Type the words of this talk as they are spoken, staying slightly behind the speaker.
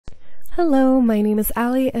Hello, my name is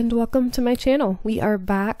Ali and welcome to my channel. We are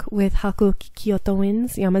back with Hakuoki Kyoto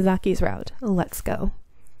wins Yamazaki's route. Let's go.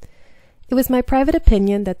 It was my private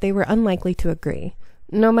opinion that they were unlikely to agree,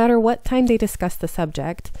 no matter what time they discussed the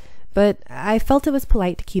subject, but I felt it was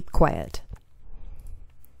polite to keep quiet.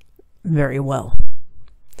 Very well.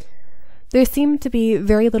 There seemed to be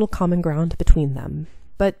very little common ground between them,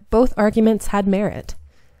 but both arguments had merit.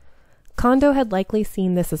 Kondo had likely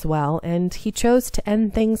seen this as well, and he chose to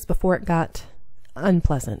end things before it got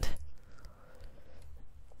unpleasant.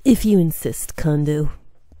 If you insist, Kondo.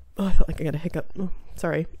 Oh, I felt like I got a hiccup. Oh,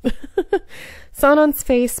 sorry. Sanon's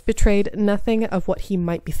face betrayed nothing of what he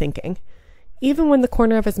might be thinking, even when the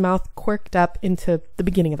corner of his mouth quirked up into the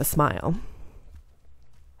beginning of a smile.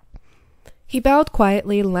 He bowed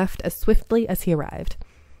quietly and left as swiftly as he arrived.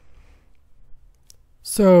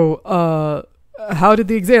 So, how did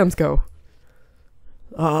the exams go?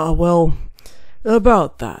 Well,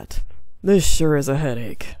 about that. This sure is a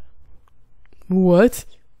headache. What?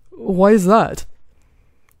 Why is that?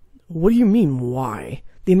 What do you mean, why?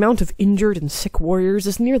 The amount of injured and sick warriors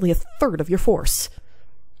is nearly a third of your force.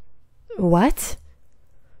 What?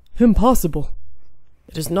 Impossible.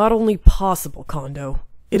 It is not only possible, Kondo.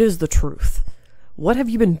 It is the truth. What have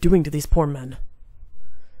you been doing to these poor men?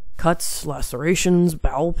 Cuts, lacerations,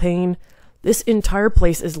 bowel pain. This entire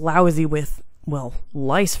place is lousy with, well,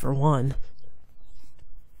 lice for one.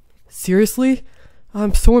 Seriously?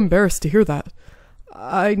 I'm so embarrassed to hear that.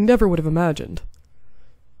 I never would have imagined.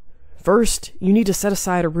 First, you need to set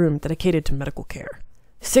aside a room dedicated to medical care.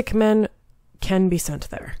 Sick men can be sent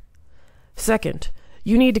there. Second,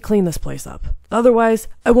 you need to clean this place up. Otherwise,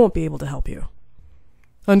 I won't be able to help you.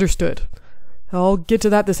 Understood. I'll get to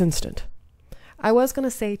that this instant. I was going to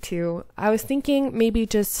say too, I was thinking maybe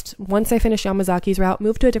just once I finish Yamazaki's route,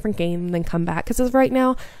 move to a different game and then come back. Because as of right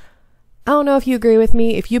now, I don't know if you agree with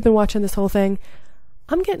me, if you've been watching this whole thing,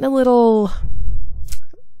 I'm getting a little,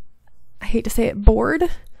 I hate to say it, bored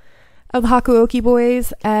of Hakuoki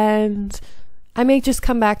boys, and I may just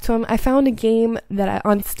come back to them. I found a game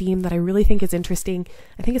on Steam that I really think is interesting.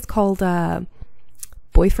 I think it's called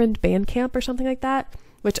Boyfriend Band Camp or something like that,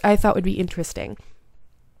 which I thought would be interesting.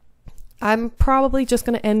 I'm probably just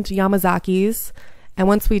going to end Yamazaki's, and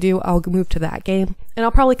once we do, I'll move to that game, and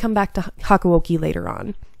I'll probably come back to Hakuoki later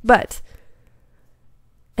on. But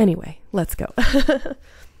anyway, let's go.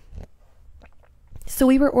 So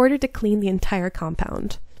we were ordered to clean the entire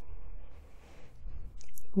compound.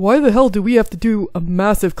 Why the hell do we have to do a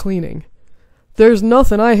massive cleaning? There's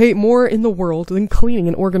nothing I hate more in the world than cleaning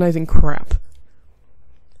and organizing crap.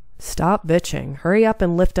 Stop bitching. Hurry up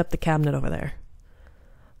and lift up the cabinet over there.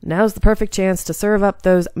 Now's the perfect chance to serve up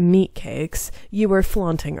those meat cakes you were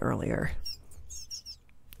flaunting earlier.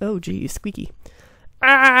 Oh gee, squeaky.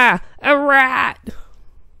 Ah! A rat!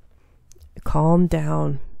 Calm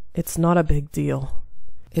down. It's not a big deal.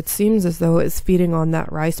 It seems as though it's feeding on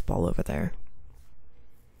that rice ball over there.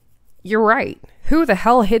 You're right. Who the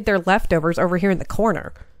hell hid their leftovers over here in the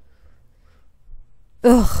corner?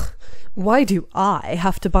 Ugh. Why do I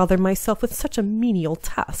have to bother myself with such a menial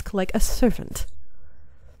task like a servant?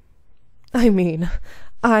 I mean,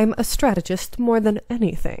 I'm a strategist more than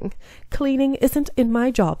anything. Cleaning isn't in my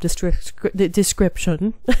job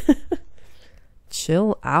description.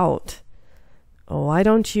 Chill out. Why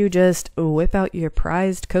don't you just whip out your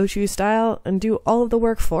prized Koshu style and do all of the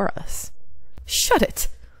work for us? Shut it!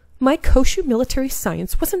 My Koshu military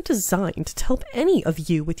science wasn't designed to help any of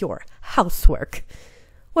you with your housework.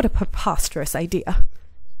 What a preposterous idea.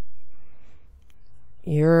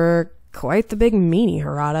 You're quite the big meanie,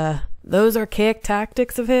 Harada. Those archaic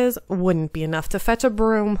tactics of his wouldn't be enough to fetch a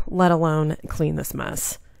broom, let alone clean this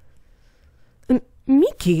mess.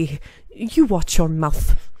 Miki, you watch your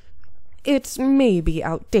mouth. It may be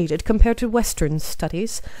outdated compared to Western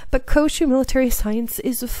studies, but Koshu military science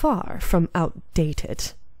is far from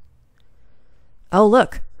outdated. Oh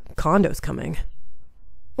look, Kondo's coming.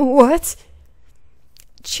 What?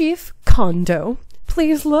 Chief Kondo,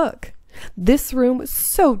 please look. This room was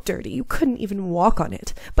so dirty you couldn't even walk on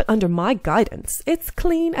it, but under my guidance, it's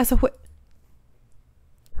clean as a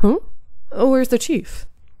Huh? Where's the chief?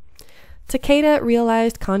 Takeda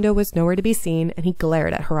realized Kondo was nowhere to be seen, and he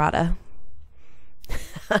glared at Harada.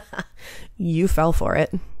 You fell for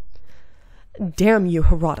it. Damn you,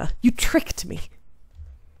 Harada. You tricked me.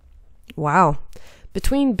 Wow.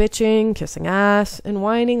 Between bitching, kissing ass, and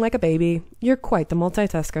whining like a baby, you're quite the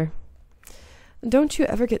multitasker. Don't you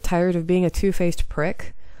ever get tired of being a two-faced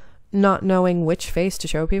prick? Not knowing which face to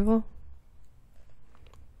show people?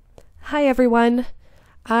 Hi everyone.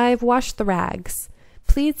 I've washed the rags.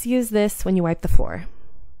 Please use this when you wipe the floor.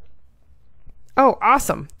 Oh,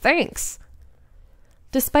 awesome. Thanks.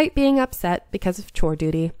 Despite being upset because of chore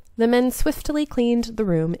duty, the men swiftly cleaned the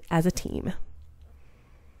room as a team.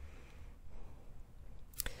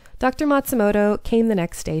 Dr. Matsumoto came the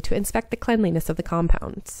next day to inspect the cleanliness of the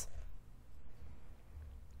compounds.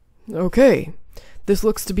 Okay, this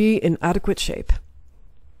looks to be in adequate shape.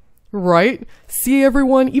 Right? See,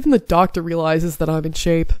 everyone, even the doctor realizes that I'm in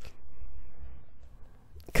shape.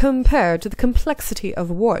 Compared to the complexity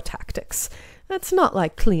of war tactics, it's not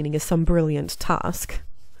like cleaning is some brilliant task.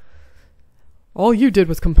 All you did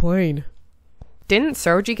was complain. Didn't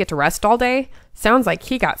Soji get to rest all day? Sounds like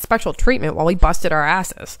he got special treatment while we busted our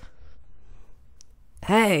asses.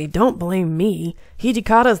 Hey, don't blame me.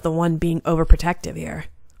 Hijikata's the one being overprotective here.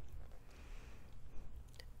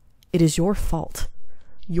 It is your fault.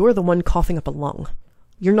 You're the one coughing up a lung.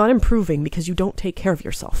 You're not improving because you don't take care of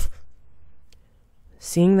yourself.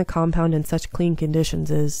 Seeing the compound in such clean conditions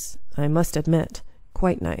is, I must admit,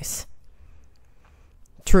 quite nice.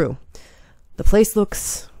 True. The place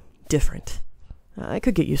looks different. I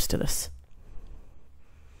could get used to this.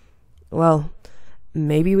 Well,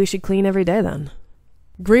 maybe we should clean every day then.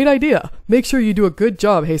 Great idea. Make sure you do a good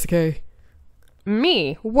job, Heisuke.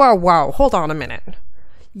 Me? Whoa, hold on a minute.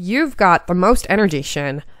 You've got the most energy,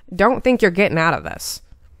 Shin. Don't think you're getting out of this.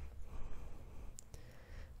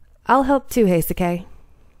 I'll help too, Heisuke.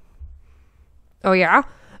 Oh yeah?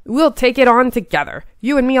 We'll take it on together.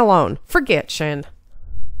 You and me alone. Forget Shin.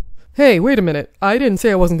 Hey, wait a minute. I didn't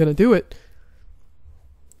say I wasn't going to do it.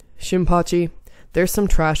 Shinpachi, there's some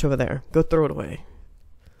trash over there. Go throw it away.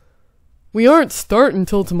 We aren't starting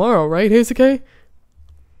till tomorrow, right, Heisuke?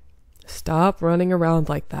 Stop running around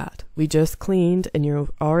like that. We just cleaned and you're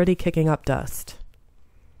already kicking up dust.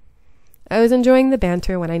 I was enjoying the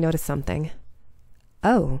banter when I noticed something.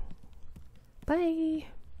 Oh. Bye.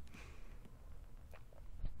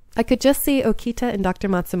 I could just see Okita and Dr.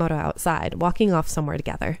 Matsumoto outside, walking off somewhere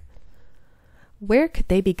together. Where could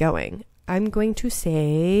they be going? I'm going to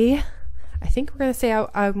say... I think we're going to say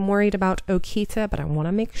I'm worried about Okita, but I want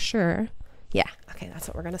to make sure. Yeah, okay, that's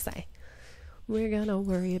what we're going to say. We're going to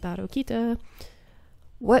worry about Okita.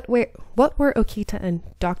 What were Okita and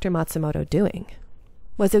Dr. Matsumoto doing?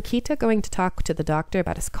 Was Okita going to talk to the doctor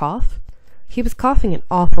about his cough? He was coughing an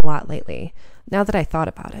awful lot lately, now that I thought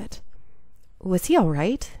about it. Was he all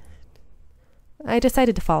right? I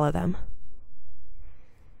decided to follow them.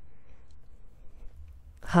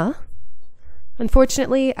 Huh?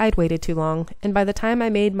 Unfortunately, I'd waited too long, and by the time I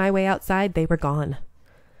made my way outside, they were gone.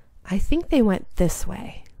 I think they went this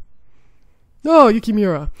way. Oh,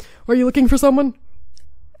 Yukimura. Are you looking for someone?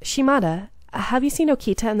 Shimada, have you seen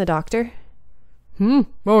Okita and the doctor?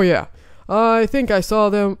 Oh, yeah. I think I saw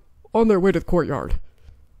them on their way to the courtyard.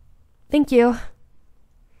 Thank you.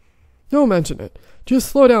 Don't mention it. Just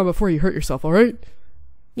slow down before you hurt yourself, alright?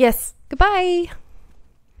 Yes. Goodbye.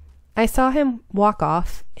 I saw him walk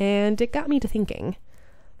off, and it got me to thinking.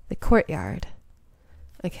 The courtyard.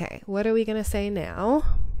 Okay, what are we going to say now?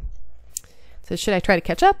 So should I try to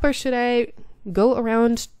catch up, or should I go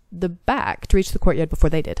around the back to reach the courtyard before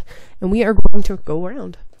they did? And we are going to go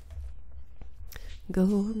around.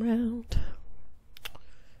 Go around.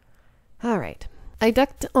 All right. I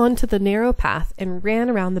ducked onto the narrow path and ran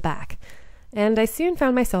around the back, and I soon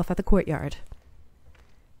found myself at the courtyard.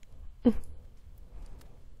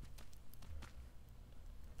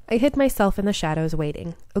 I hid myself in the shadows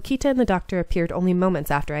waiting. Okita and the doctor appeared only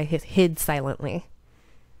moments after I hid silently.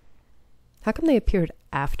 How come they appeared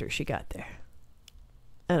after she got there?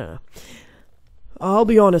 I don't know. I'll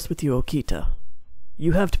be honest with you, Okita.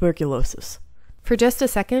 You have tuberculosis. For just a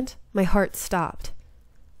second, my heart stopped.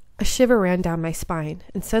 A shiver ran down my spine,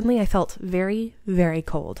 and suddenly I felt very, very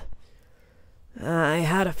cold. I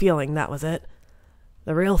had a feeling that was it.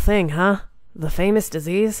 The real thing, huh? The famous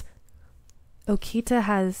disease? Okita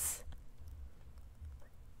has...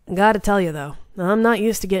 Gotta tell you, though, I'm not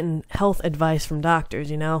used to getting health advice from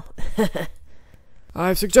doctors, you know?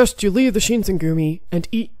 I suggest you leave the Shinsengumi and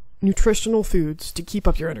eat nutritional foods to keep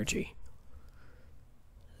up your energy.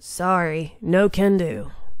 Sorry, no can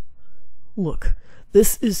do. Look,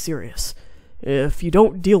 this is serious. If you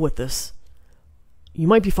don't deal with this, you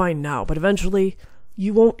might be fine now, but eventually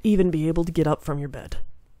you won't even be able to get up from your bed.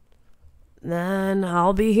 Then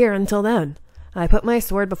I'll be here until then. I put my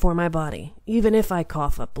sword before my body, even if I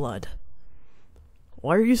cough up blood.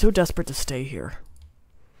 Why are you so desperate to stay here?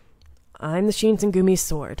 I'm the Shinsengumi's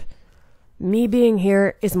sword. Me being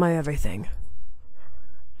here is my everything.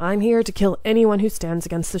 I'm here to kill anyone who stands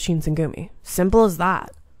against the Shinsengumi. Simple as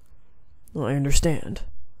that. I understand.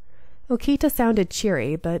 Okita sounded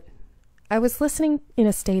cheery, but I was listening in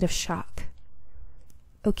a state of shock.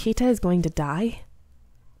 Okita is going to die?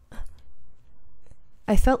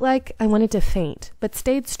 I felt like I wanted to faint, but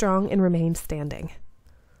stayed strong and remained standing.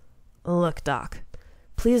 Look, Doc,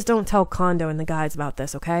 please don't tell Kondo and the guides about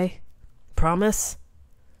this, okay? Promise?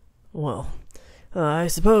 Well, I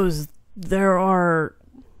suppose there are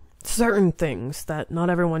certain things that not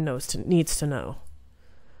everyone needs to know.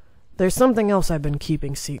 There's something else I've been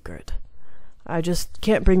keeping secret. I just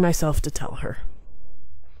can't bring myself to tell her.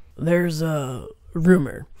 There's a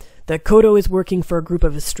rumor that Kyoto is working for a group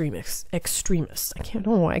of extremists. I don't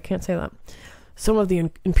know why I can't say that. Some of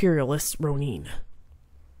the imperialists, Ronin.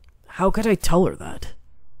 How could I tell her that?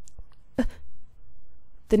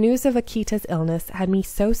 The news of Akita's illness had me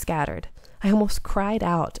so scattered, I almost cried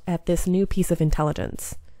out at this new piece of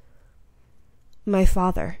intelligence. My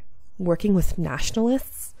father, working with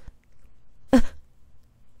nationalists?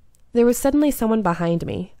 There was suddenly someone behind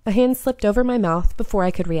me. A hand slipped over my mouth before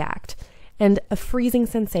I could react, and a freezing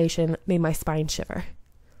sensation made my spine shiver.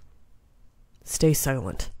 Stay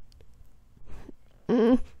silent.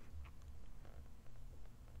 Oh,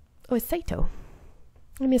 it's Saito.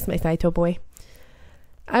 I miss my Saito boy.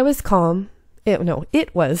 I was calm.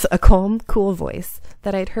 It was a calm, cool voice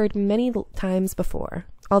that I'd heard many times before,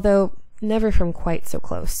 although never from quite so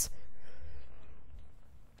close.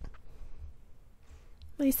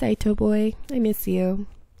 My Saito boy, I miss you.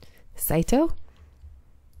 Saito?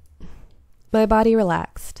 My body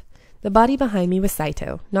relaxed. The body behind me was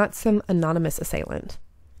Saito, not some anonymous assailant.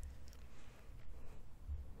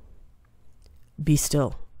 Be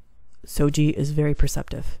still. Soji is very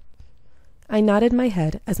perceptive. I nodded my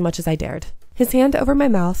head as much as I dared. His hand over my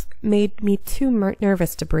mouth made me too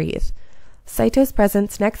nervous to breathe. Saito's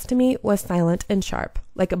presence next to me was silent and sharp,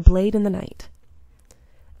 like a blade in the night.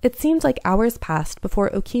 It seemed like hours passed before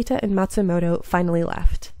Okita and Matsumoto finally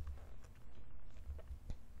left.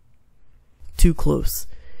 Too close.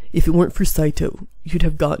 If it weren't for Saito, you'd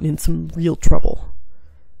have gotten in some real trouble.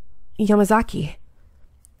 Yamazaki.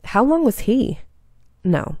 How long was he?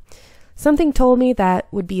 No. Something told me that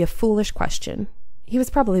would be a foolish question. He was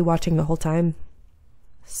probably watching the whole time.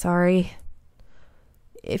 Sorry.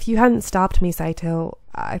 If you hadn't stopped me, Saito,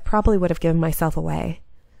 I probably would have given myself away.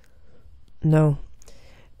 No.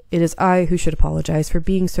 It is I who should apologize for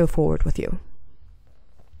being so forward with you.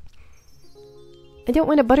 I don't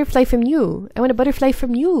want a butterfly from you. I want a butterfly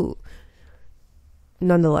from you.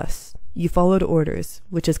 Nonetheless, you followed orders,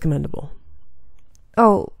 which is commendable.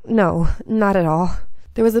 Oh, no, not at all.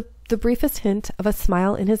 There was the briefest hint of a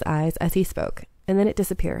smile in his eyes as he spoke, and then it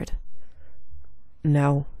disappeared.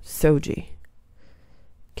 Now, Soji.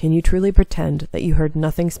 Can you truly pretend that you heard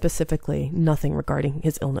nothing specifically, nothing regarding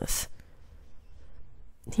his illness?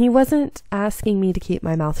 He wasn't asking me to keep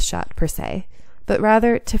my mouth shut, per se, but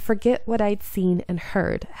rather to forget what I'd seen and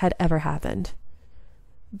heard had ever happened.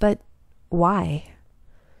 But why?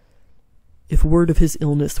 If word of his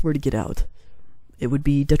illness were to get out, it would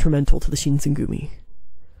be detrimental to the Shinsengumi.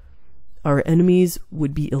 Our enemies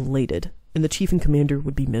would be elated, and the chief and commander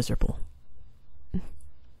would be miserable.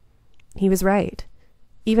 He was right.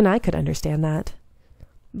 Even I could understand that.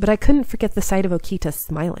 But I couldn't forget the sight of Okita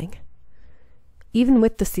smiling. Even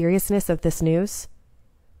with the seriousness of this news.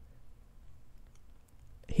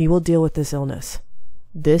 He will deal with this illness.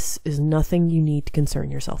 This is nothing you need to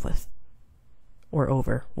concern yourself with. Or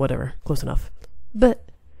over, whatever, close enough. But,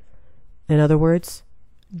 in other words,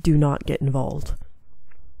 do not get involved.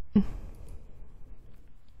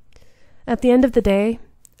 At the end of the day,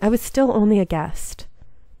 I was still only a guest.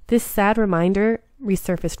 This sad reminder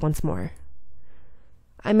resurfaced once more.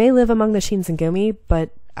 I may live among the Shinsengumi,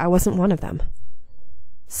 but I wasn't one of them.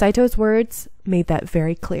 Saito's words made that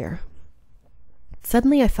very clear.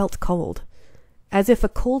 Suddenly I felt cold, as if a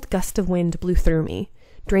cold gust of wind blew through me,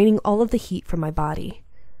 draining all of the heat from my body.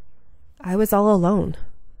 I was all alone.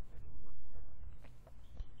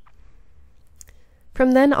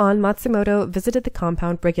 From then on, Matsumoto visited the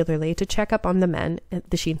compound regularly to check up on the men at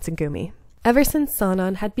the Shinsengumi. Ever since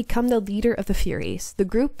Sanan had become the leader of the Furies, the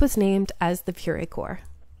group was named as the Fury Corps.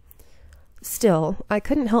 Still, I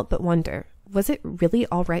couldn't help but wonder, was it really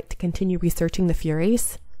all right to continue researching the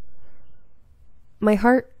Furies? My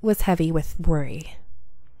heart was heavy with worry.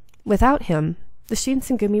 Without him, the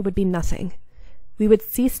Shinsengumi would be nothing. We would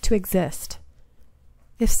cease to exist.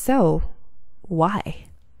 If so, why?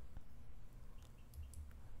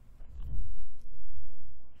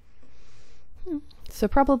 So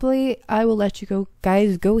probably I will let you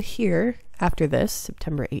guys go here after this,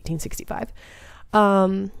 September 1865.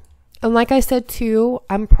 And like I said too,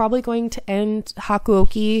 I'm probably going to end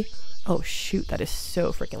Hakuoki. Oh shoot, that is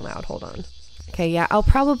so freaking loud. Hold on. Okay, yeah, I'll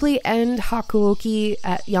probably end Hakuoki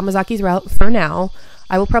at Yamazaki's route for now.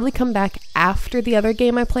 I will probably come back after the other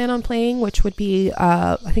game I plan on playing, which would be,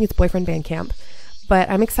 I think it's Boyfriend Band Camp. But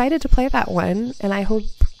I'm excited to play that one, and I hope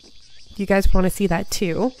you guys want to see that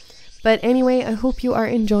too. But anyway, I hope you are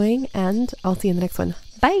enjoying, and I'll see you in the next one.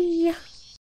 Bye!